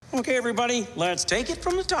Okay, everybody, let's take it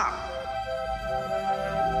from the top.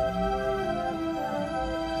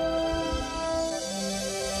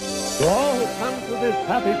 To all who come to this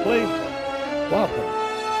happy place, welcome.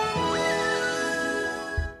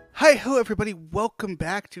 Hi, hello everybody. Welcome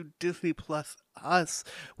back to Disney Plus Us,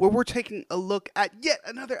 where we're taking a look at yet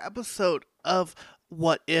another episode of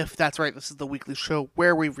What If. That's right, this is the weekly show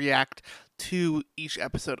where we react to each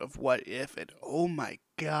episode of What If. And oh my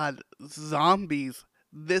god, zombies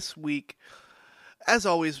this week. As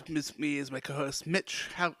always, me is my co-host Mitch.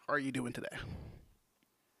 How are you doing today?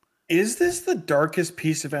 Is this the darkest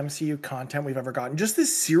piece of MCU content we've ever gotten? Just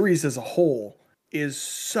this series as a whole is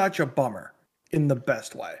such a bummer in the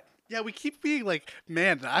best way. Yeah, we keep being like,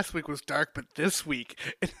 man, last week was dark, but this week,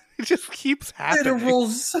 it just keeps happening. Literal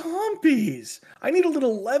zombies. I need a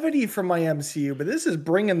little levity from my MCU, but this is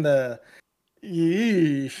bringing the...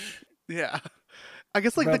 Yeesh. Yeah. I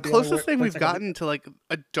guess like About the the only closest thing place we've I can gotten to like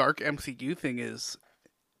a dark MCU thing is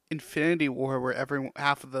Infinity War, where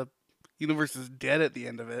half of the universe is dead at the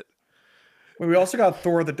end of it. We also got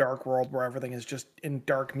Thor the Dark World, where everything is just in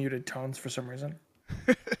dark muted tones for some reason.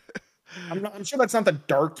 I'm sure that's not the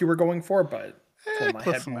dark you were going for, but it's my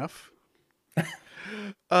Close head. enough.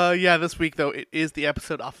 Yeah, this week though, it is the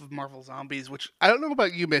episode off of Marvel Zombies, which I don't know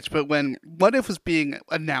about you, Mitch, but when What If was being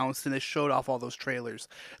announced and they showed off all those trailers,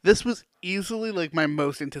 this was easily like my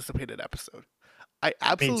most anticipated episode. I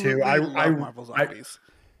absolutely love Marvel Zombies.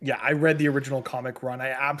 Yeah, I read the original comic run. I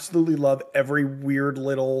absolutely love every weird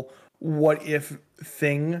little what if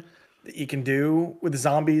thing that you can do with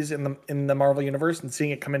zombies in the Marvel universe, and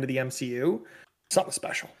seeing it come into the MCU. Something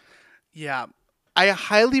special. Yeah. I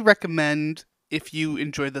highly recommend, if you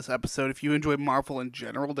enjoyed this episode, if you enjoy Marvel in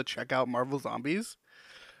general, to check out Marvel Zombies.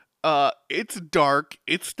 It's dark,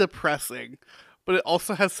 it's depressing, but it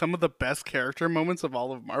also has some of the best character moments of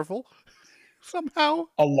all of Marvel. Somehow.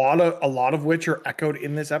 A lot of which are echoed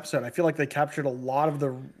in this episode. I feel like they captured a lot of the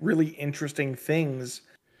really interesting things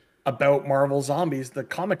about Marvel Zombies, the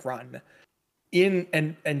comic run, in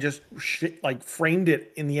and just like framed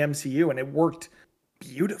it in the MCU, and it worked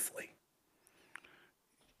beautifully.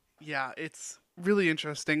 Yeah, it's really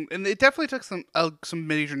interesting, and it definitely took some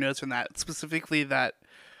major notes from that, specifically that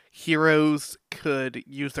heroes could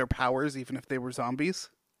use their powers even if they were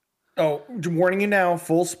zombies. Oh, warning you now,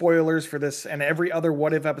 full spoilers for this and every other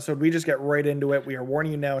What If episode. We just get right into it. We are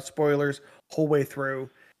warning you now, spoilers whole way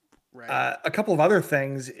through. Right. A couple of other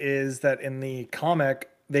things is that in the comic,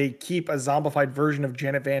 they keep a zombified version of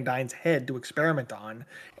Janet Van Dyne's head to experiment on.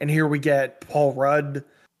 And here we get Paul Rudd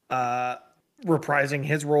reprising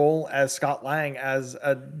his role as Scott Lang as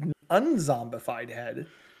an unzombified head,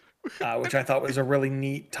 which I thought was a really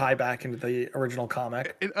neat tie back into the original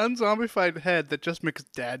comic. An unzombified head that just makes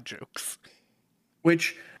dad jokes.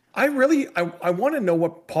 Which I want to know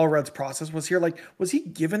what Paul Rudd's process was here. Like, was he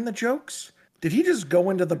given the jokes? Did he just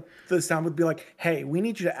go into the sound would be like, hey, we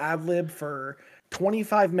need you to ad-lib for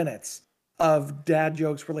 25 minutes of dad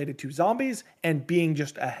jokes related to zombies and being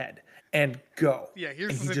just ahead, and go. Yeah,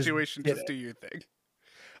 here's And the he situation, did just it. do your thing.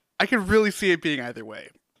 I could really see it being either way.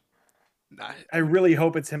 I really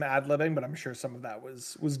hope it's him ad-libbing, but I'm sure some of that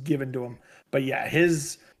was given to him. But yeah,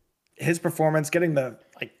 his performance, getting the,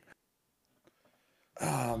 like,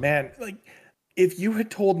 oh man, like, if you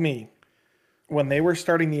had told me when they were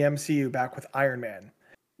starting the MCU back with Iron Man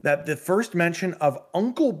that the first mention of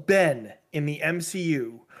Uncle Ben in the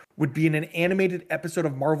MCU would be in an animated episode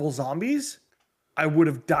of Marvel Zombies, I would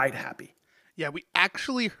have died happy. Yeah, we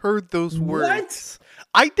actually heard those words.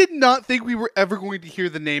 I did not think we were ever going to hear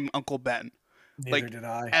the name Uncle Ben. Neither did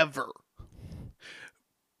I. Ever.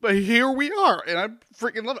 But here we are, and I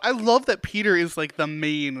freaking love it. I love that Peter is like the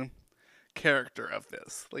main character of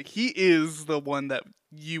this. Like, he is the one that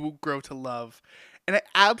you grow to love. And I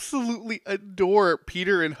absolutely adore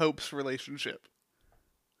Peter and Hope's relationship.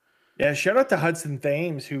 Yeah, shout out to Hudson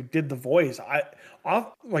Thames who did the voice.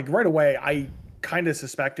 Like right away, I kind of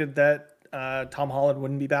suspected that Tom Holland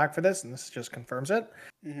wouldn't be back for this, and this just confirms it.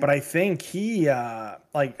 Mm-hmm. But I think he,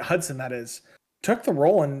 like Hudson, that is, took the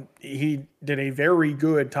role and he did a very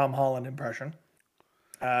good Tom Holland impression.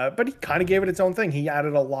 But he kind of gave it its own thing. He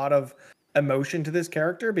added a lot of emotion to this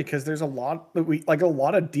character because there's a lot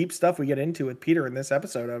of deep stuff we get into with Peter in this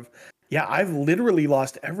episode of, yeah, I've literally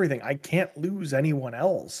lost everything. I can't lose anyone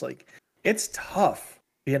else. Like, it's tough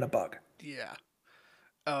being a bug. Yeah.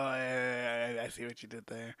 Oh, I see what you did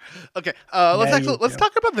there. Okay, let's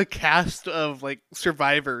talk about the cast of like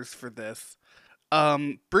survivors for this.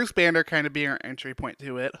 Bruce Banner kind of being our entry point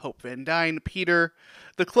to it. Hope Van Dyne, Peter.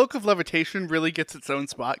 The Cloak of Levitation really gets its own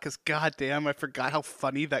spot because goddamn, I forgot how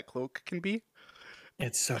funny that cloak can be.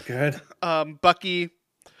 It's so good. Bucky,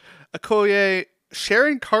 Okoye,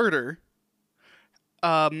 Sharon Carter,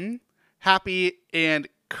 Happy, and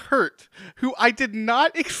Kurt, who I did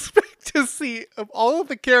not expect to see of all of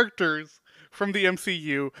the characters from the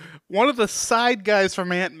MCU, one of the side guys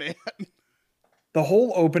from Ant-Man. The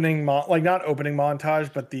whole opening, not opening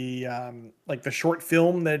montage, but the like the short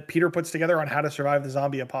film that Peter puts together on how to survive the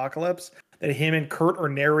zombie apocalypse, that him and Kurt are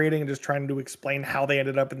narrating and just trying to explain how they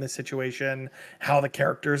ended up in this situation, how the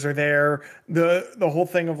characters are there, the whole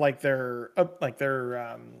thing of like their I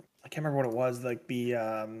can't remember what it was, like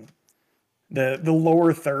the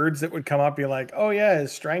lower thirds that would come up, be like, oh yeah,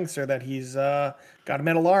 his strengths are that he's got a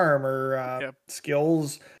metal arm, or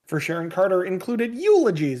skills for Sharon Carter included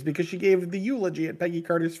eulogies because she gave the eulogy at Peggy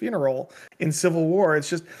Carter's funeral in Civil War. It's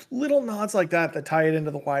just little nods like that that tie it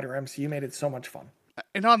into the wider MCU, made it so much fun.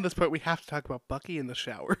 And on this point, we have to talk about Bucky in the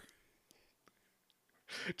shower.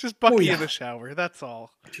 Just Bucky in the shower, that's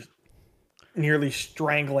all. Just nearly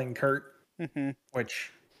strangling Kurt,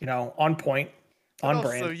 which, on point. On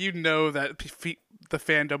brand. So you know that the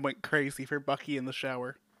fandom went crazy for Bucky in the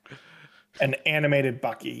shower. An animated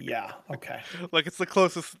Bucky, yeah, okay. Like, it's the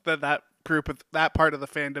closest that group of that part of the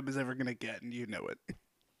fandom is ever gonna get, and you know it.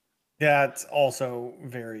 Yeah, it's also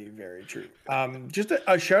very, very true. Just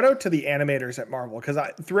a shout out to the animators at Marvel, because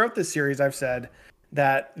throughout this series I've said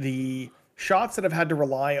that the shots that have had to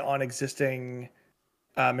rely on existing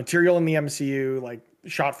material in the MCU, like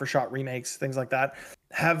shot for shot remakes, things like that,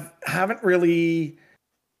 haven't really,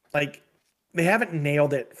 like, they haven't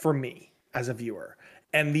nailed it for me as a viewer.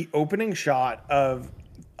 And the opening shot of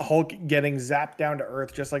Hulk getting zapped down to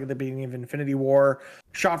Earth, just like at the beginning of Infinity War,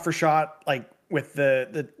 shot for shot, like with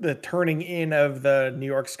the turning in of the New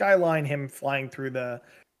York skyline, him flying through the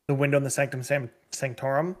window in the Sanctum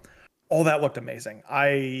Sanctorum, all that looked amazing.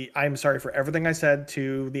 I'm sorry for everything I said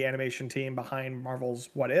to the animation team behind Marvel's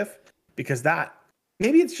What If, because that,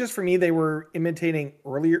 maybe it's just for me, they were imitating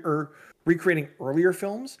earlier or recreating earlier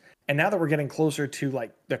films. And now that we're getting closer to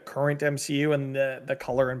like the current MCU and the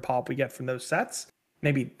color and pop we get from those sets,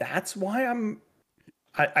 maybe that's why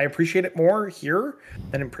I appreciate it more here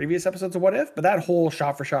than in previous episodes of What If. But that whole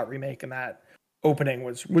shot for shot remake and that opening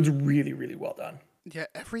was really, really well done. Yeah,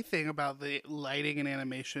 everything about the lighting and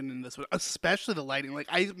animation in this one, especially the lighting, like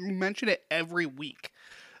I mention it every week,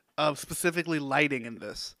 of specifically lighting in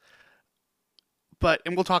this.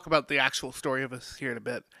 And we'll talk about the actual story of this here in a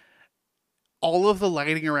bit. All of the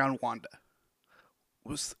lighting around Wanda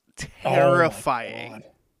was terrifying.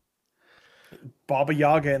 Oh, Baba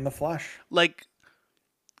Yaga in the flesh. Like,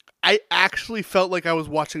 I actually felt like I was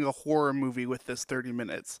watching a horror movie with this 30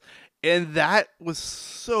 minutes. And that was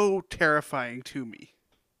so terrifying to me.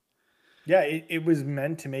 Yeah, it was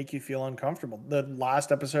meant to make you feel uncomfortable. The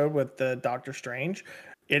last episode with the Doctor Strange,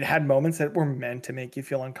 it had moments that were meant to make you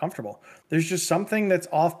feel uncomfortable. There's just something that's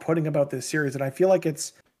off-putting about this series, and I feel like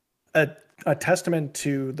it's a testament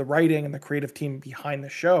to the writing and the creative team behind the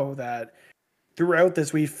show that throughout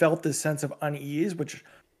this, we felt this sense of unease, which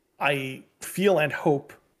I feel and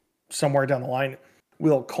hope somewhere down the line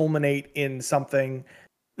will culminate in something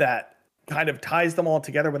that kind of ties them all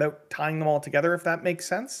together without tying them all together, if that makes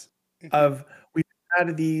sense. Of, we've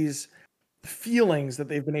had these feelings that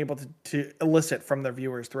they've been able to elicit from their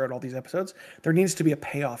viewers throughout all these episodes. There needs to be a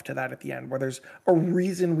payoff to that at the end, where there's a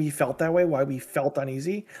reason we felt that way, why we felt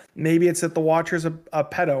uneasy. Maybe it's that the Watcher's a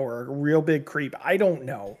pedo or a real big creep. I don't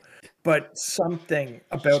know. But something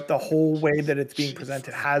about the whole way that it's being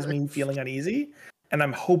presented has me feeling uneasy. And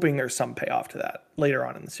I'm hoping there's some payoff to that later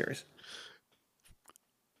on in the series.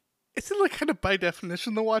 Isn't, like, kind of by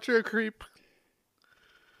definition the Watcher a creep?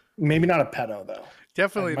 Maybe not a pedo, though.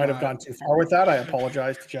 Definitely I might have gone too far with that. I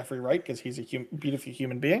apologize to Jeffrey Wright, because he's a beautiful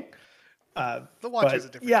human being. The Watcher's a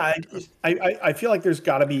different. Yeah, I feel like there's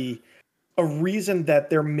got to be a reason that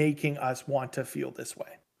they're making us want to feel this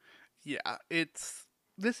way. Yeah,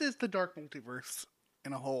 this is the dark multiverse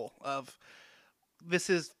in a whole. This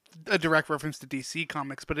is a direct reference to DC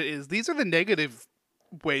Comics, but these are the negative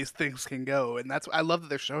ways things can go, and I love that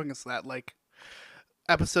they're showing us that. Like,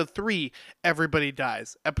 Episode 3, everybody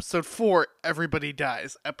dies. Episode 4, everybody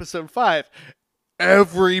dies. Episode 5,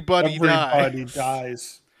 everybody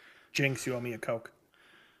dies. Jinx, you owe me a Coke.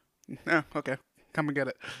 Oh, okay. Come and get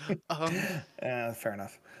it. Fair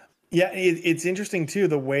enough. Yeah, it's interesting, too,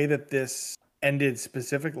 the way that this ended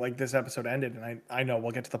specifically, like this episode ended, and I know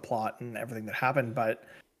we'll get to the plot and everything that happened, but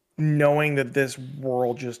knowing that this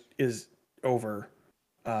world just is over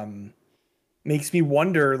makes me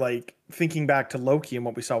wonder, like, thinking back to Loki and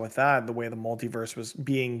what we saw with that, the way the multiverse was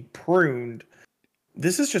being pruned,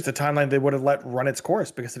 this is just a timeline they would have let run its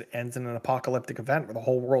course because it ends in an apocalyptic event where the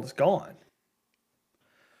whole world is gone.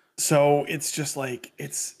 So it's just like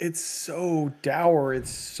it's so dour.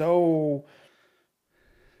 It's so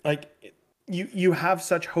like you have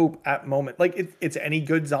such hope at moment. Like it's any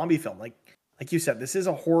good zombie film. Like you said, this is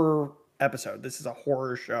a horror episode. This is a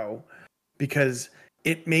horror show because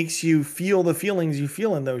it makes you feel the feelings you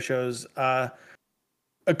feel in those shows.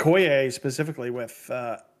 Okoye specifically with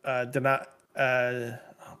Dana.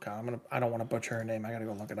 Oh god, I don't want to butcher her name. I gotta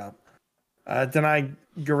go look it up. Denai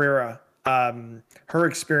Guerrera. Her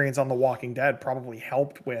experience on The Walking Dead probably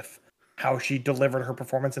helped with how she delivered her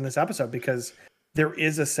performance in this episode because there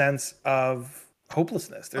is a sense of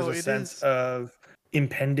hopelessness. There's a sense of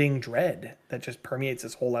impending dread that just permeates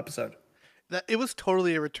this whole episode. That it was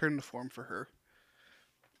totally a return to form for her.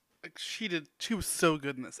 Like she was so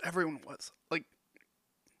good in this. Everyone was. Like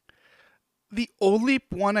the only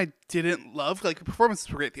one I didn't love, like the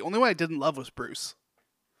performances were great. The only one I didn't love was Bruce.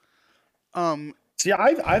 See,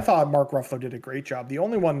 I thought Mark Ruffalo did a great job. The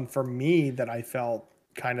only one for me that I felt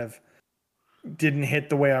kind of didn't hit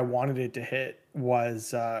the way I wanted it to hit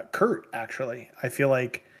was Kurt. Actually, I feel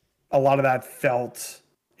like a lot of that felt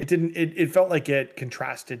it felt like it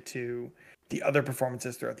contrasted to the other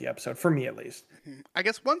performances throughout the episode, for me at least. I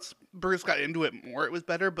guess once Bruce got into it more, it was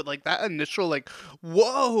better. But like that initial like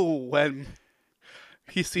whoa when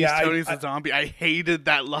he sees Tony's a zombie, I hated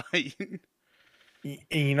that line.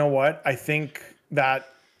 You know what? I think that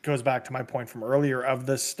goes back to my point from earlier of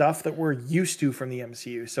the stuff that we're used to from the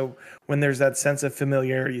MCU. So when there's that sense of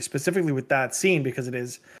familiarity, specifically with that scene, because it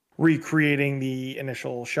is recreating the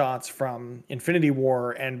initial shots from Infinity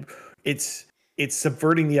War, and it's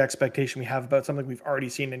subverting the expectation we have about something we've already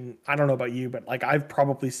seen. And I don't know about you, but like I've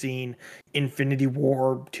probably seen Infinity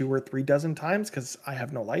War 2 or 3 dozen times because I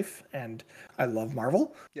have no life and I love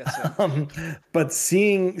Marvel. Yes. But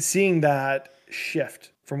seeing that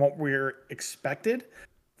shift from what we're expected,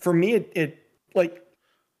 for me, it like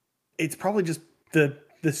it's probably just the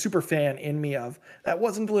super fan in me of that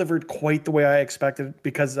wasn't delivered quite the way I expected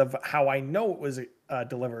because of how I know it was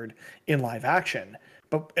delivered in live action.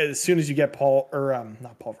 But as soon as you get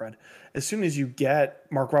as soon as you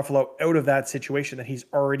get Mark Ruffalo out of that situation that he's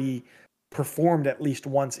already performed at least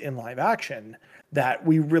once in live action, that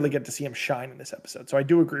we really get to see him shine in this episode. So I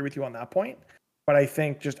do agree with you on that point. But I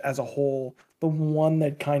think just as a whole, the one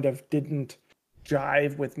that kind of didn't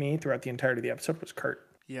jive with me throughout the entirety of the episode was Kurt.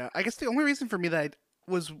 Yeah, I guess the only reason for me that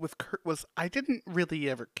I was with Kurt was I didn't really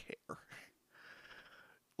ever care.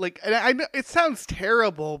 Like, and I know it sounds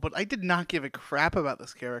terrible, but I did not give a crap about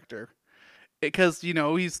this character because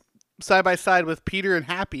he's side by side with Peter and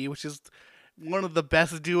Happy, which is one of the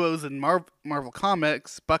best duos in Marvel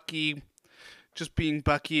Comics. Bucky just being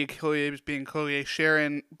Bucky, Okoye just being Okoye,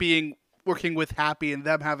 Sharon working with Happy, and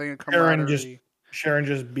them having a camaraderie. Sharon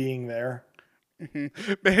just being there.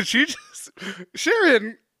 Mm-hmm. Man,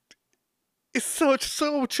 Sharon is so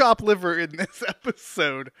chopped liver in this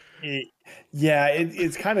episode. Yeah,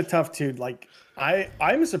 it's kind of tough to like.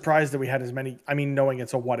 I'm surprised that we had as many. I mean, knowing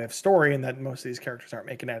it's a what if story and that most of these characters aren't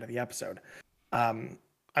making it out of the episode. I'm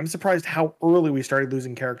surprised how early we started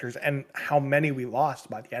losing characters and how many we lost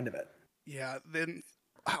by the end of it. Yeah, then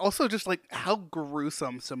also just like how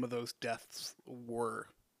gruesome some of those deaths were.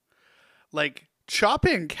 Like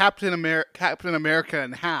chopping Captain America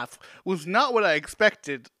in half was not what I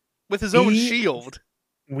expected with his own shield.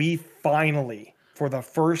 We finally, for the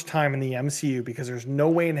first time in the MCU, because there's no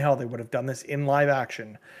way in hell they would have done this in live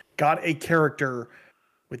action, got a character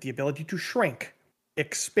with the ability to shrink,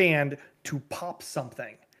 expand, to pop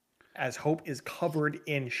something, as Hope is covered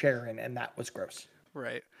in Sharon, and that was gross.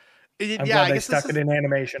 Right. I'm glad they stuck it in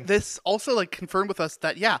animation. This also like confirmed with us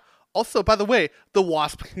that also, by the way, the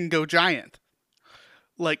Wasp can go giant.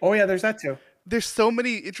 Like, oh yeah, there's that too. There's so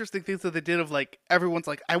many interesting things that they did of like everyone's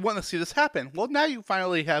like, I want to see this happen. Well, now you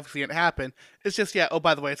finally have seen it happen. It's just oh,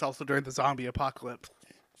 by the way, it's also during the zombie apocalypse.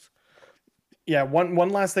 Yeah, one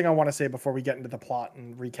last thing I want to say before we get into the plot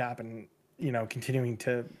and recap and continuing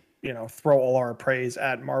to throw all our praise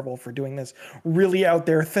at Marvel for doing this really out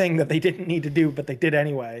there thing that they didn't need to do, but they did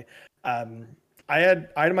anyway. I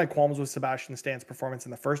had my qualms with Sebastian Stan's performance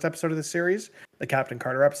in the first episode of the series, the Captain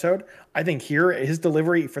Carter episode. I think his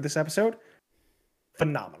delivery for this episode,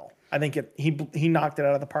 phenomenal. I think he knocked it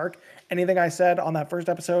out of the park. Anything I said on that first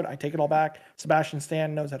episode, I take it all back. Sebastian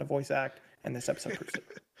Stan knows how to voice act, and this episode proves it.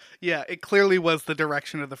 Yeah, it clearly was the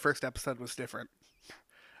direction of the first episode was different.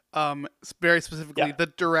 Very specifically,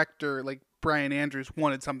 the director, like Brian Andrews,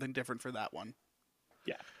 wanted something different for that one.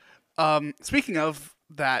 Yeah. Speaking of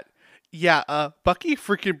that, Bucky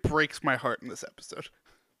freaking breaks my heart in this episode.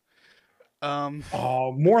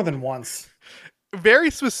 More than once.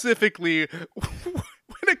 Very specifically,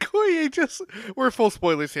 when Okoye just, we're full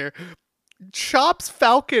spoilers here, chops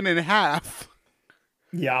Falcon in half.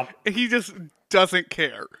 Yeah. And he just doesn't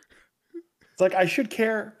care. It's like, I should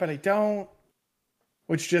care, but I don't.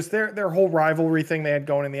 Which just their whole rivalry thing they had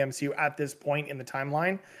going in the MCU at this point in the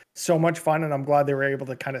timeline. So much fun, and I'm glad they were able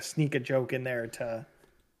to kind of sneak a joke in there to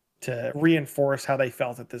reinforce how they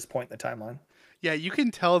felt at this point in the timeline. Yeah, you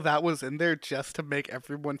can tell that was in there just to make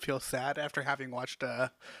everyone feel sad after having watched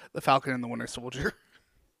The Falcon and the Winter Soldier.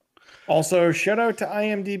 Also, shout out to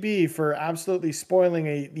IMDb for absolutely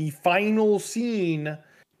spoiling the final scene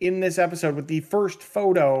in this episode with the first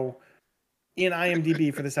photo in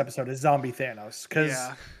IMDb for this episode is Zombie Thanos. Because,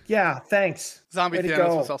 yeah, thanks. Zombie Way to Thanos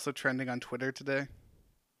go. was also trending on Twitter today.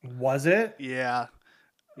 Was it? Yeah.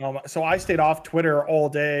 So I stayed off Twitter all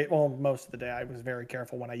day. Well, most of the day. I was very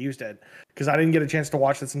careful when I used it because I didn't get a chance to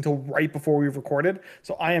watch this until right before we recorded.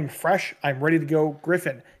 So I am fresh. I'm ready to go.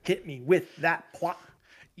 Griffin, hit me with that plot.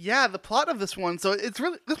 Yeah, the plot of this one. So this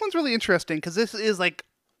one's really interesting because this is like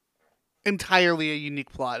entirely a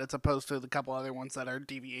unique plot as opposed to the couple other ones that are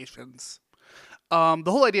deviations. The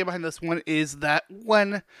whole idea behind this one is that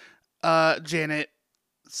when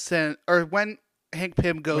when Hank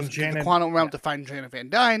Pym goes to the quantum realm to find Janet Van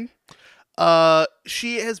Dyne,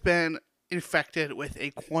 she has been infected with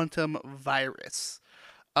a quantum virus.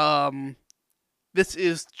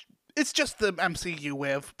 It's just the MCU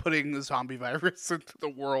way of putting the zombie virus into the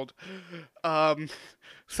world.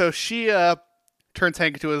 So she turns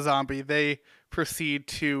Hank into a zombie. They proceed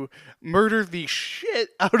to murder the shit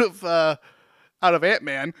out of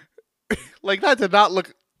Ant-Man. Like that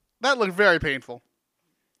looked very painful.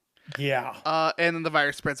 Yeah. And then the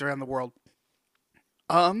virus spreads around the world.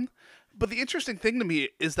 But the interesting thing to me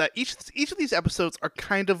is that each of these episodes are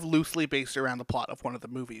kind of loosely based around the plot of one of the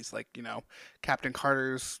movies. Like, Captain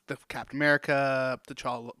Carter's The Captain America,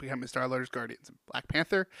 T'Challa Becoming Star-Lord's Guardians, and Black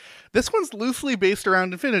Panther. This one's loosely based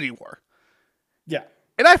around Infinity War. Yeah.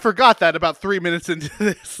 And I forgot that about 3 minutes into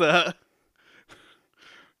this show.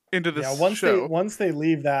 Once they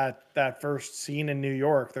leave that first scene in New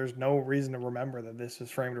York, there's no reason to remember that this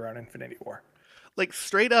is framed around Infinity War. Like,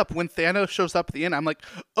 straight up, when Thanos shows up at the end, I'm like,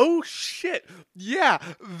 oh shit, yeah,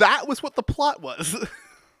 that was what the plot was.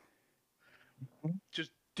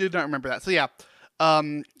 Just did not remember that. So yeah,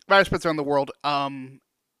 virus spreads around the world,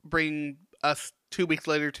 bring us 2 weeks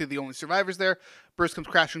later to the only survivors there. Bruce comes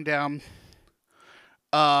crashing down,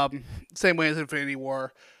 same way as Infinity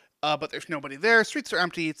War, but there's nobody there. Streets are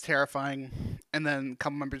empty, it's terrifying. And then a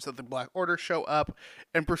couple members of the Black Order show up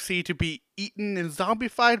and proceed to be eaten and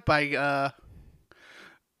zombified by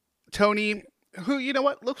Tony, who,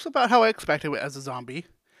 looks about how I expected as a zombie.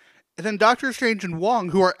 And then Doctor Strange and Wong,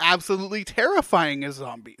 who are absolutely terrifying as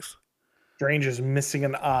zombies. Strange is missing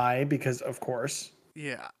an eye because, of course.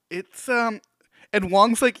 Yeah, it's, and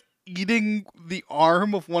Wong's, like, eating the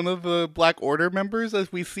arm of one of the Black Order members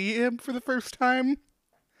as we see him for the first time.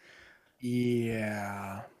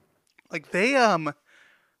 Yeah. Like, they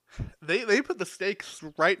put the stakes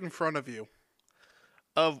right in front of you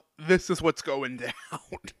of this is what's going down.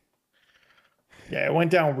 Yeah, it went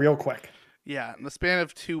down real quick. Yeah, in the span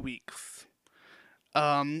of 2 weeks.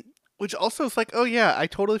 Which also is like, oh yeah, I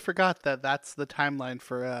totally forgot that that's the timeline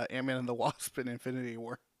for Ant-Man and the Wasp in Infinity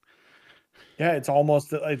War. Yeah, it's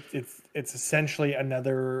almost it's essentially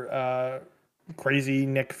another crazy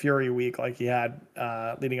Nick Fury week like he had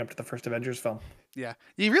leading up to the first Avengers film. Yeah,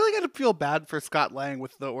 you really got to feel bad for Scott Lang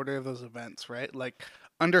with the order of those events, right? Like,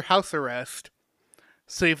 under house arrest,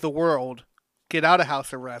 save the world, get out of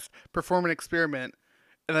house arrest, perform an experiment,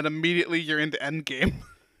 and then immediately you're into Endgame.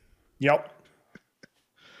 Yep.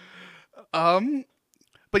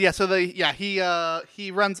 But yeah, so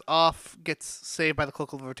he runs off, gets saved by the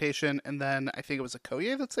Cloak of Rotation, and then I think it was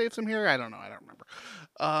Okoye that saves him here. I don't know, I don't remember.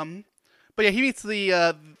 But yeah, he meets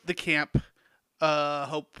the camp.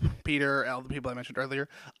 Hope, Peter, all the people I mentioned earlier.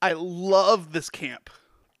 I love this camp.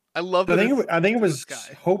 I love that. I think it was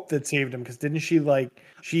Hope that saved him because didn't she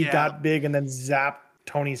got big and then zapped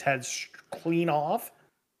Tony's head clean off?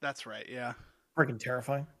 That's right. Yeah. Freaking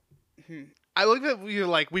terrifying. Mm-hmm. I like that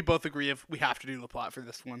we both agree if we have to do the plot for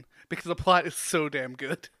this one because the plot is so damn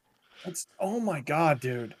good. Oh my god,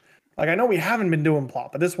 dude. Like, I know we haven't been doing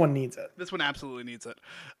plot, but this one needs it. This one absolutely needs it.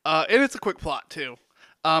 And it's a quick plot too.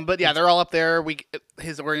 But yeah, they're all up there.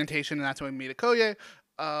 His orientation, and that's when we meet Okoye.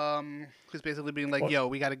 Who's basically being like, yo,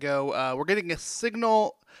 we gotta go. We're getting a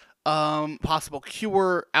signal, possible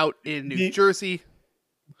cure out in New Jersey.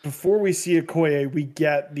 Before we see Okoye, we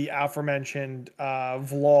get the aforementioned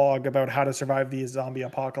vlog about how to survive the zombie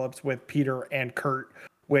apocalypse with Peter and Kurt,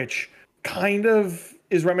 which kind of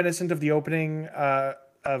is reminiscent of the opening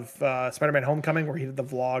Spider-Man: Homecoming, where he did the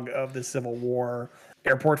vlog of the Civil War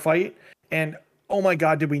airport fight, and oh my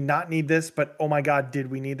God, did we not need this? But oh my God,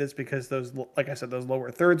 did we need this? Because those, like I said, those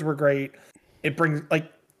lower thirds were great. It brings,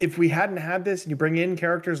 like, if we hadn't had this, and you bring in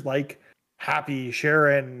characters like Happy,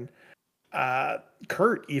 Sharon,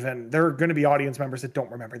 Kurt, even, there are going to be audience members that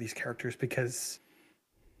don't remember these characters because,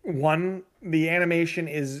 one, the animation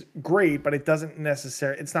is great, but it doesn't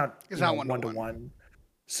necessarily, it's not one-to-one.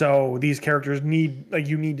 So these characters need, like,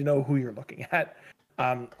 you need to know who you're looking at.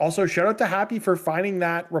 Also, shout out to Happy for finding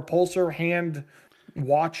that repulsor hand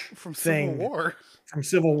watch From thing Civil War. from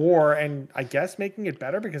Civil War, and I guess making it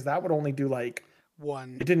better because that would only do like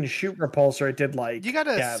One. it didn't shoot repulsor, it did like You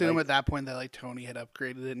gotta assume at that point that like Tony had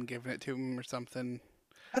upgraded it and given it to him or something.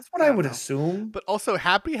 that's what I would know. assume. But also,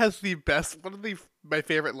 Happy has the best, one of my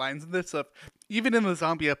favorite lines in this of, even in the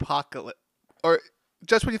zombie apocalypse, or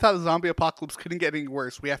just when you thought the zombie apocalypse couldn't get any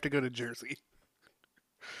worse, we have to go to Jersey.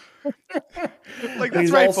 Like, that's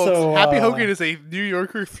He's right, also, folks. Happy Hogan is a New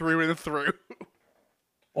Yorker through and through.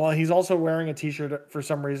 Well, he's also wearing a t-shirt for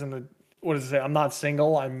some reason. What does it say? I'm not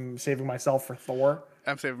single. I'm saving myself for Thor.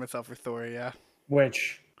 I'm saving myself for Thor, yeah.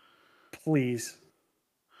 Which, please,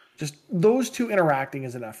 just those two interacting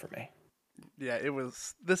is enough for me. Yeah, it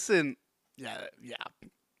was this in yeah.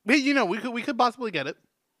 We could possibly get it.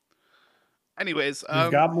 Anyways,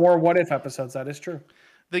 We've got more what if episodes. That is true.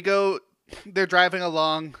 they're driving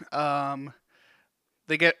along,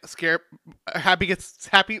 they get scared. Happy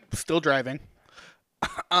still driving.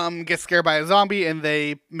 Gets scared by a zombie and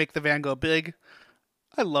they make the van go big.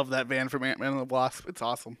 I love that van from Ant-Man and the Wasp. It's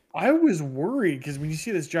awesome. I was worried because when you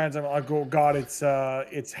see this giant, I'm like, oh God,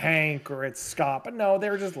 it's Hank or it's Scott, but no, they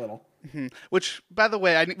were just little. Mm-hmm. Which, by the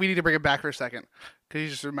way, we need to bring it back for a second because you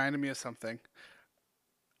just reminded me of something.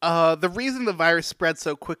 The reason the virus spread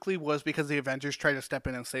so quickly was because the Avengers tried to step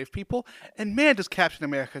in and save people, and man, does Captain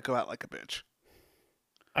America go out like a bitch.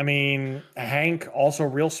 I mean, Hank also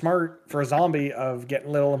real smart for a zombie of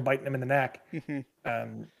getting little and biting him in the neck.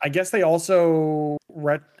 I guess they also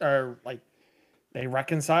they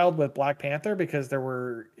reconciled with Black Panther because there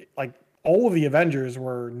were like all of the Avengers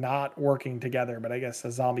were not working together, but I guess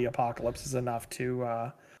the zombie apocalypse is enough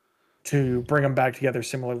to bring them back together,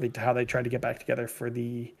 similarly to how they tried to get back together for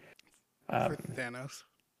the Thanos.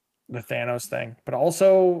 The Thanos thing. But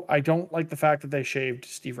also, I don't like the fact that they shaved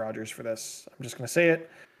Steve Rogers for this. I'm just going to say it.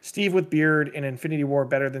 Steve with beard in Infinity War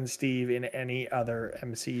better than Steve in any other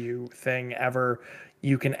MCU thing ever.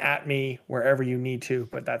 You can at me wherever you need to,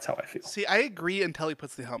 but that's how I feel. See, I agree until he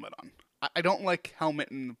puts the helmet on. I don't like helmet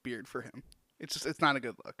and beard for him. It's not a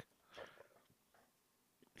good look.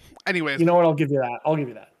 Anyways. You know what? I'll give you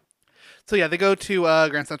that. So yeah, they go to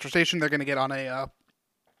Grand Central Station. They're going to get on a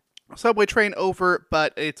subway train over,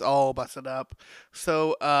 but it's all busted up.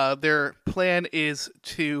 So their plan is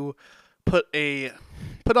to put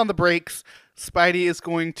on the brakes. Spidey is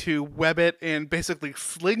going to web it and basically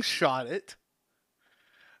slingshot it.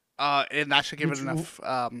 And that should give it enough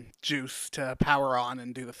juice to power on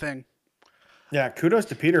and do the thing. Yeah, kudos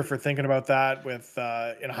to Peter for thinking about that with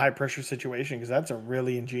in a high pressure situation, because that's a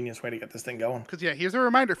really ingenious way to get this thing going. Because yeah, here's a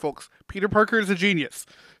reminder, folks. Peter Parker is a genius.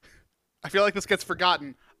 I feel like this gets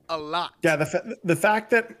forgotten a lot. Yeah, the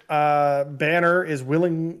fact that Banner is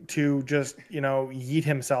willing to just yeet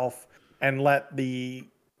himself and let the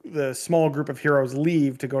small group of heroes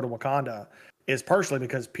leave to go to Wakanda is partially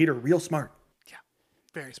because Peter real smart. Yeah,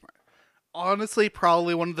 very smart. Honestly,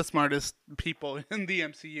 probably one of the smartest people in the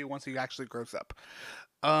MCU once he actually grows up.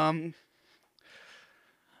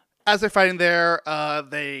 As they're fighting there,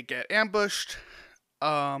 they get ambushed.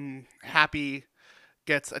 Happy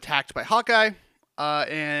gets attacked by Hawkeye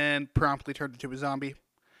and promptly turned into a zombie.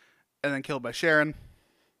 And then killed by Sharon,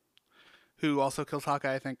 who also kills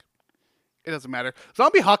Hawkeye, I think. It doesn't matter.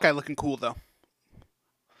 Zombie Hawkeye looking cool, though.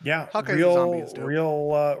 Yeah, Hawkeye's a zombie is dope.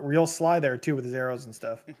 real sly there, too, with his arrows and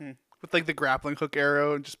stuff. Mm-hmm. With like the grappling hook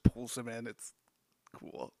arrow and just pulls him in. It's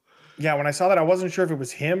cool. Yeah, when I saw that, I wasn't sure if it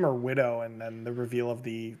was him or Widow, and then the reveal of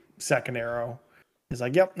the second arrow is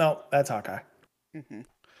like, yep, no, that's Hawkeye.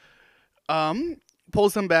 Mm-hmm.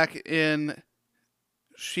 Pulls them back in.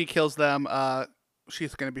 She kills them.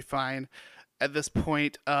 She's gonna be fine. At this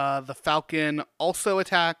point, the Falcon also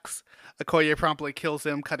attacks. Okoye promptly kills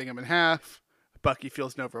him, cutting him in half. Bucky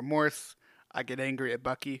feels no remorse. I get angry at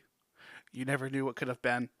Bucky. You never knew what could have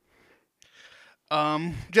been.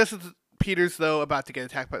 Just as Peter's, though, about to get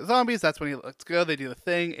attacked by the zombies, that's when he lets go. They do the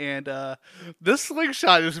thing, and this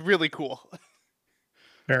slingshot is really cool.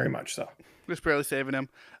 Very much so. Just barely saving him.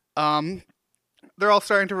 They're all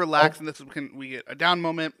starting to relax, and this is when we get a down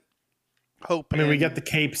moment. Hope. I mean, we get and- the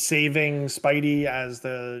cape saving Spidey as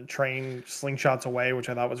the train slingshots away, which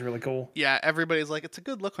I thought was really cool. yeah, everybody's like, it's a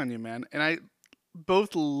good look on you, man. And I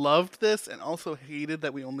both loved this and also hated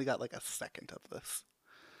that we only got like a second of this.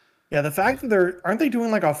 Yeah, the fact that aren't they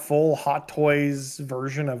doing like a full Hot Toys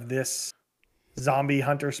version of this zombie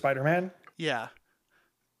hunter Spider-Man? Yeah.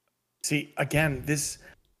 See, again,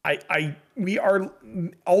 we are,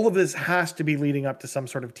 all of this has to be leading up to some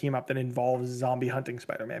sort of team up that involves zombie hunting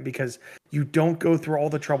Spider-Man, because you don't go through all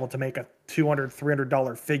the trouble to make a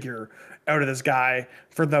 $200-$300 figure out of this guy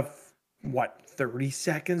for the, 30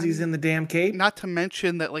 seconds he's in the damn cape? Not to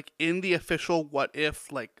mention that, like, in the official What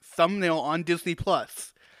If, like, thumbnail on Disney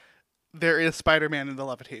Plus, there is Spider-Man in the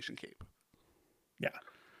levitation cape. Yeah.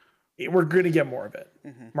 We're going to get more of it.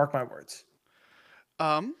 Mark my words.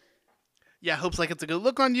 Yeah, Hope's like, it's a good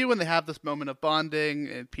look on you, and they have this moment of bonding,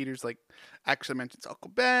 and Peter's like, actually mentions Uncle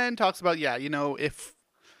Ben, talks about, yeah, you know, if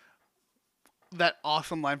that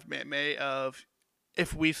awesome line from Aunt May of,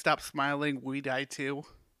 if we stop smiling, we die too.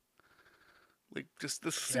 Like, just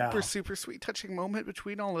this super sweet, touching moment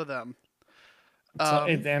between all of them.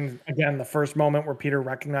 And again, the first moment where Peter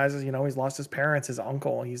recognizes, he's lost his parents, his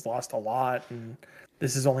uncle, he's lost a lot, and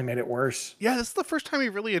this has only made it worse. Yeah, this is the first time he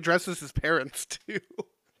really addresses his parents, too.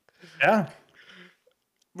 Yeah.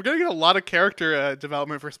 We're going to get a lot of character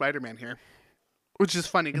development for Spider-Man here, which is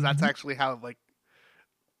funny because that's actually how, like,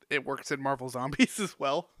 it works in Marvel Zombies as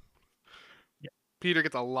well. Yeah. Peter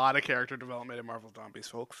gets a lot of character development in Marvel Zombies,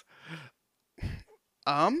 folks.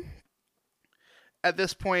 At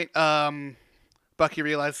this point, Bucky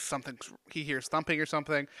realizes he hears thumping or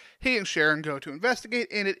something. He and Sharon go to investigate,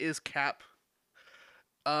 and it is Cap.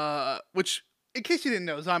 Which, in case you didn't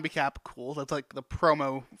know, Zombie Cap, cool. That's like the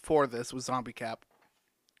promo for this was Zombie Cap.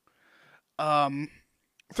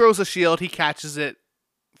 Throws a shield, he catches it,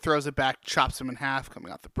 throws it back, chops him in half,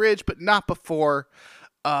 coming off the bridge, but not before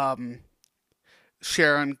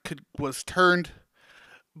Sharon was turned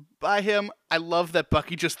by him. I love that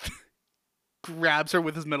Bucky just grabs her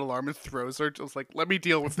with his middle arm and throws her. Just like, let me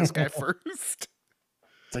deal with this guy first.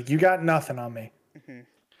 It's like, you got nothing on me.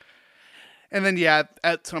 And then, yeah,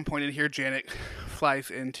 at some point in here, Janet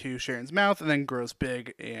flies into Sharon's mouth and then grows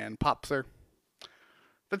big and pops her.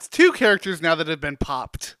 That's two characters now that have been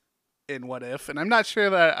popped in What If, and I'm not sure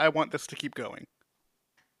that I want this to keep going.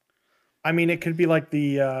 I mean, it could be like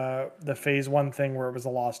the Phase 1 thing where it was a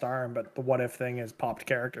lost arm, but the What If thing is popped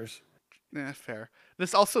characters. Yeah, fair.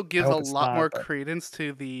 This also gives a hope it's lot not, more but- credence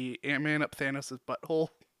to the Ant-Man up Thanos' butthole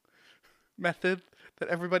method that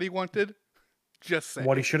everybody wanted. Just saying.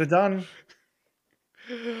 What he should have done.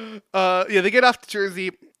 Yeah, they get off to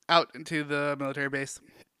Jersey, out into the military base,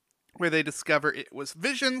 where they discover it was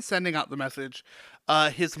Vision sending out the message.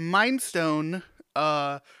 His Mind Stone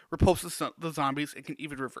repulses the zombies and can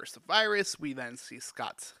even reverse the virus. We then see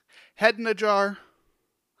Scott's head in a jar.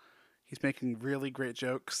 He's making really great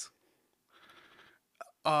jokes.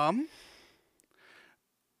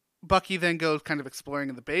 Bucky then goes kind of exploring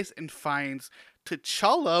in the base and finds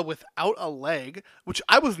T'Challa without a leg, which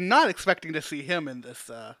I was not expecting to see him in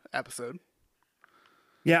this episode.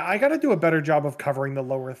 Yeah, I got to do a better job of covering the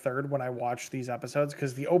lower third when I watch these episodes,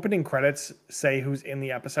 because the opening credits say who's in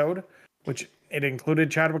the episode, which it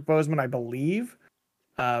included Chadwick Boseman, I believe.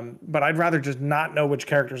 But I'd rather just not know which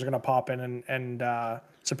characters are going to pop in and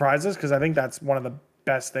surprise us, because I think that's one of the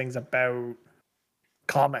best things about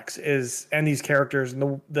comics and these characters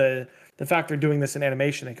and the fact they're doing this in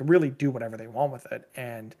animation. They can really do whatever they want with it,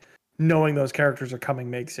 and knowing those characters are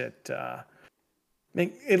coming makes it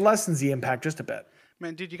it lessens the impact just a bit.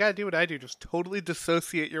 Man, dude, you gotta do what I do. Just totally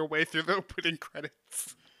dissociate your way through the opening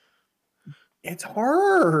credits. It's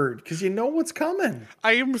hard because you know what's coming.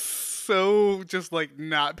 I am so just like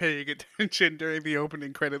not paying attention during the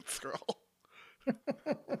opening credits scroll.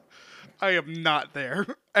 I am not there.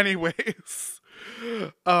 Anyways.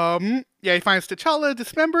 Yeah, he finds T'Challa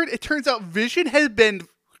dismembered. It turns out Vision had been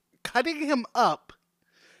cutting him up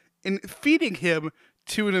and feeding him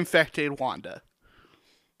to an infected Wanda.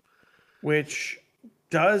 Which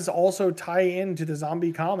does also tie into the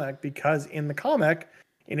zombie comic, because in the comic,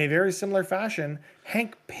 in a very similar fashion,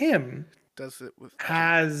 Hank Pym Does it with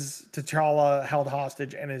has T'Challa held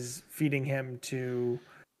hostage and is feeding him to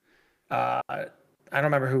I don't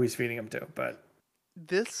remember who he's feeding him to, but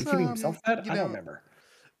this he's keeping himself fed? I you know, don't remember.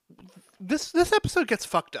 This episode gets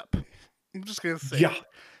fucked up. I'm just gonna say. Yeah.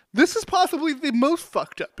 This is possibly the most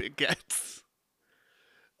fucked up it gets.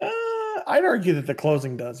 I'd argue that the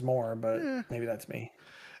closing does more, but maybe that's me.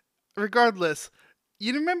 Regardless,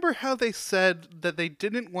 you remember how they said that they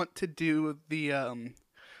didn't want to do the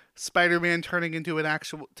Spider-Man turning into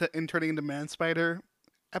turning into Man Spider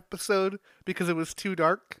episode because it was too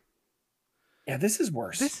dark. Yeah, this is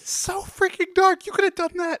worse. This is so freaking dark. You could have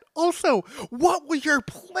done that. Also, what were your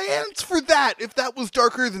plans for that if that was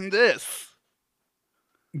darker than this?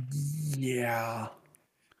 Yeah.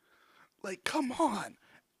 Like, come on.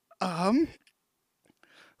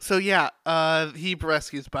 So yeah, he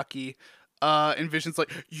rescues Bucky. And Vision's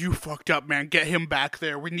like, you fucked up, man. Get him back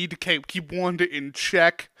there. We need to keep Wanda in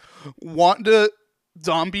check. Wanda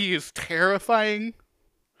zombie is terrifying.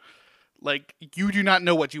 Like, you do not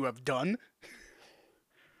know what you have done.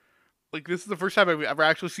 Like, this is the first time I've ever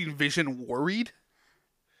actually seen Vision worried.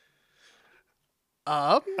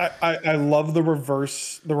 I love the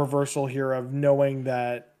reversal here of knowing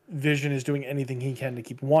that Vision is doing anything he can to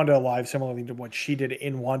keep Wanda alive, similarly to what she did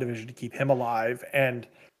in WandaVision to keep him alive. And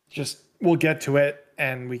just, we'll get to it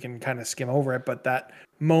and we can kind of skim over it. But that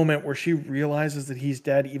moment where she realizes that he's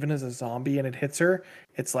dead, even as a zombie, and it hits her,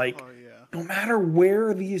 it's like, no matter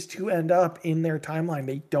where these two end up in their timeline,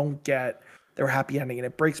 they don't get their happy ending. And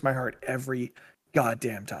it breaks my heart every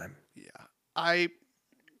goddamn time. Yeah. I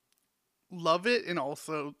love it, and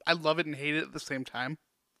also I love it and hate it at the same time.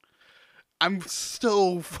 I'm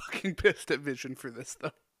so fucking pissed at Vision for this,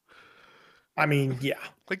 though. I mean, yeah.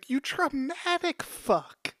 Like, you traumatic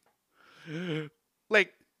fuck.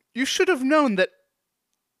 Like, you should have known that,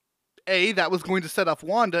 A, that was going to set off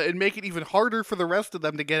Wanda and make it even harder for the rest of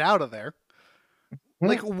them to get out of there.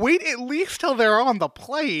 Like, wait at least till they're on the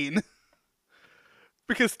plane.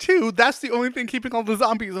 Because, 2, that's the only thing keeping all the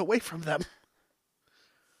zombies away from them.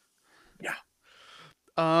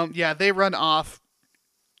 Yeah. Yeah, they run off.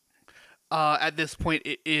 At this point,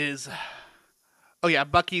 it is... Oh, yeah,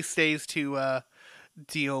 Bucky stays to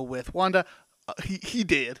deal with Wanda. He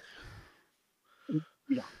did.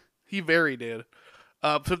 Yeah. He very did.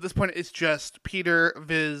 So at this point, it's just Peter,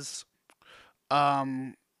 Viz,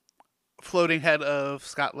 floating head of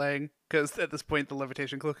Scott Lang, because at this point, the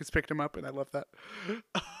levitation cloak has picked him up, and I love that.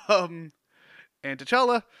 And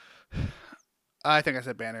T'Challa. I think I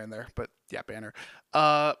said Banner in there, but yeah, Banner.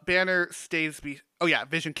 Banner stays...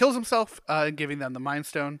 Vision kills himself, giving them the Mind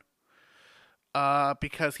Stone.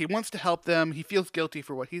 Because he wants to help them. He feels guilty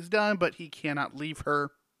for what he's done, but he cannot leave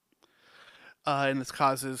her. And this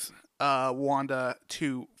causes Wanda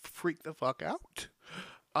to freak the fuck out.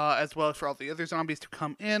 As well as for all the other zombies to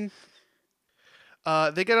come in.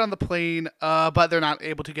 They get on the plane, but they're not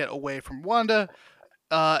able to get away from Wanda.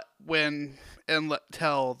 Till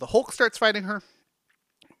the Hulk starts fighting her.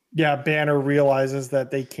 Yeah, Banner realizes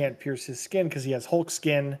that they can't pierce his skin because he has Hulk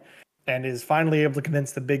skin, and is finally able to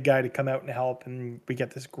convince the big guy to come out and help. And we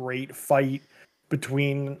get this great fight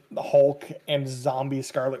between the Hulk and zombie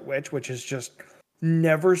Scarlet Witch, which is just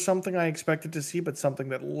never something I expected to see, but something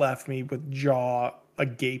that left me with jaw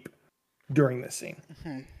agape during this scene.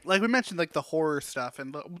 Mm-hmm. Like we mentioned, like the horror stuff,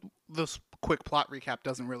 and this quick plot recap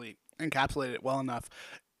doesn't really encapsulate it well enough.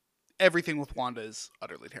 Everything with Wanda is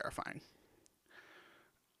utterly terrifying.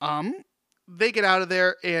 They get out of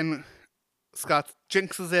there, and Scott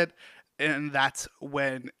jinxes it, and that's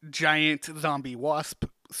when giant zombie Wasp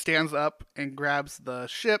stands up and grabs the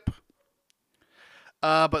ship.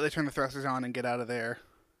 But they turn the thrusters on and get out of there.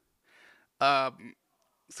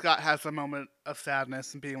 Scott has a moment of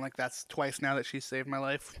sadness and being like, that's twice now that she saved my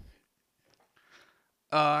life.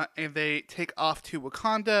 And they take off to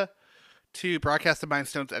Wakanda to broadcast the Mind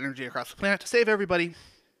Stone's energy across the planet to save everybody.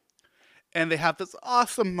 And they have this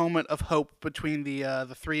awesome moment of hope between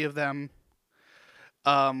the three of them.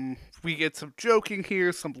 We get some joking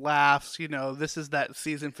here, some laughs. You know, this is that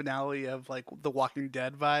season finale of like the Walking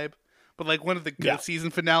Dead vibe, but like one of the good season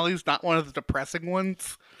finales, not one of the depressing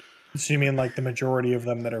ones. So you mean like the majority of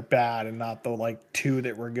them that are bad, and not the like 2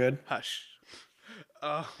 that were good? Hush.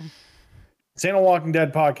 This ain't a Walking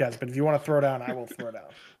Dead podcast, but if you want to throw down, I will throw down.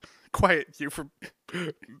 Quiet you for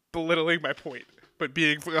belittling my point, but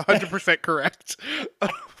being 100% correct.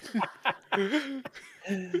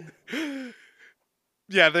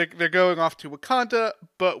 Yeah, they're going off to Wakanda,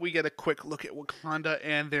 but we get a quick look at Wakanda,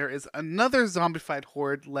 and there is another zombified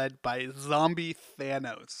horde led by Zombie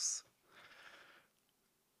Thanos,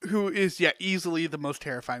 who is, easily the most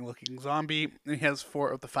terrifying looking zombie. And he has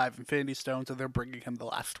 4 of the 5 Infinity Stones, and they're bringing him the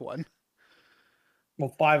last one.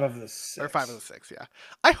 Well, 5 of the 6. Or 5 of the 6, yeah.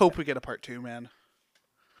 I hope we get a part 2, man.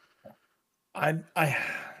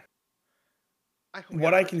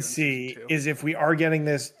 What I can see is if we are getting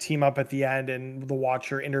this team up at the end and the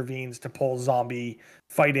Watcher intervenes to pull zombie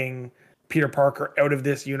fighting Peter Parker out of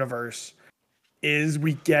this universe, is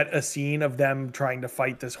we get a scene of them trying to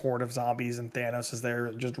fight this horde of zombies and Thanos is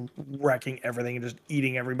there just wrecking everything and just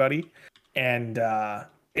eating everybody, and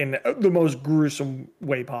in the most gruesome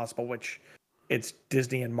way possible, which it's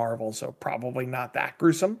Disney and Marvel, so probably not that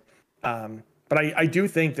gruesome. But I do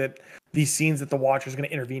think that these scenes that the Watcher is going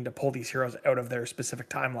to intervene to pull these heroes out of their specific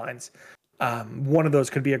timelines. One of those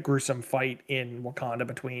could be a gruesome fight in Wakanda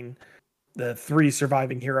between the 3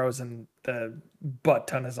 surviving heroes and the butt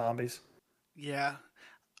ton of zombies. Yeah.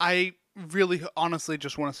 I really honestly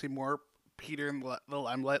just want to see more Peter in the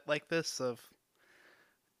limelight like this. Of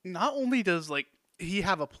not only does like he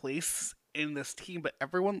have a place in this team, but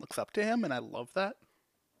everyone looks up to him, and I love that.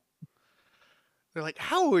 They're like,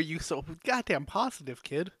 "How are you so goddamn positive,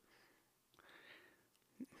 kid?"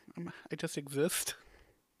 I just exist.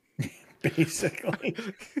 Basically.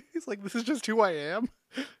 He's like, "This is just who I am."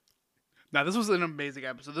 Now, this was an amazing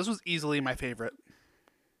episode. This was easily my favorite.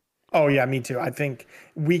 Oh yeah, me too. I think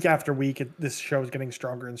week after week, this show is getting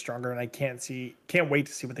stronger and stronger, and I can't wait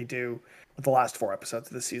to see what they do with the last 4 episodes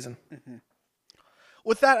of this season. Mm-hmm.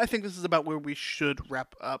 With that, I think this is about where we should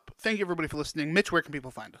wrap up. Thank you, everybody, for listening. Mitch, where can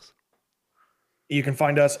people find us? You can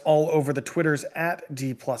find us all over the Twitters at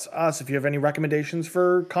D+Us. If you have any recommendations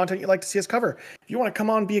for content you'd like to see us cover, if you want to come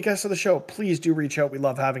on, be a guest of the show, please do reach out. We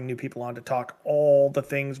love having new people on to talk all the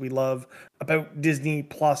things we love about Disney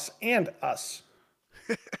Plus and us.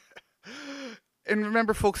 And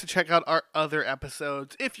remember, folks, to check out our other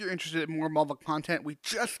episodes. If you're interested in more Marvel content, we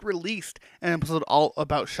just released an episode all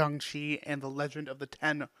about Shang-Chi and the Legend of the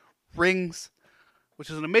Ten Rings, which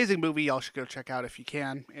is an amazing movie. Y'all should go check out if you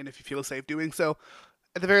can, and if you feel safe doing so.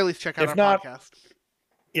 At the very least, check out our podcast.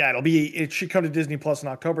 Yeah, it should come to Disney Plus in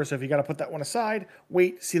October, so if you got to put that one aside,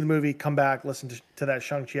 wait, see the movie, come back, listen to that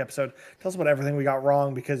Shang-Chi episode. Tell us about everything we got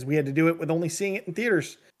wrong, because we had to do it with only seeing it in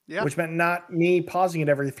theaters. Yep. Which meant not me pausing it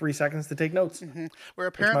every 3 seconds to take notes. Mm-hmm. Where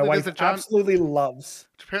apparently my wife absolutely loves.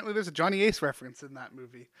 Apparently there's a Johnny Ace reference in that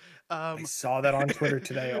movie. I saw that on Twitter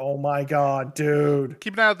today. Oh my god, dude.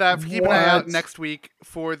 Keep an eye out that. Keep an eye out next week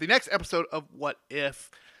for the next episode of What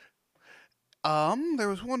If. There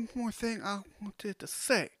was one more thing I wanted to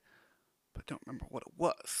say, but don't remember what it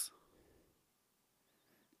was.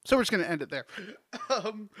 So we're just going to end it there.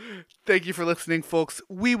 Thank you for listening, folks.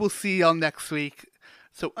 We will see y'all next week.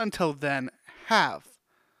 So until then, have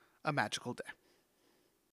a magical day.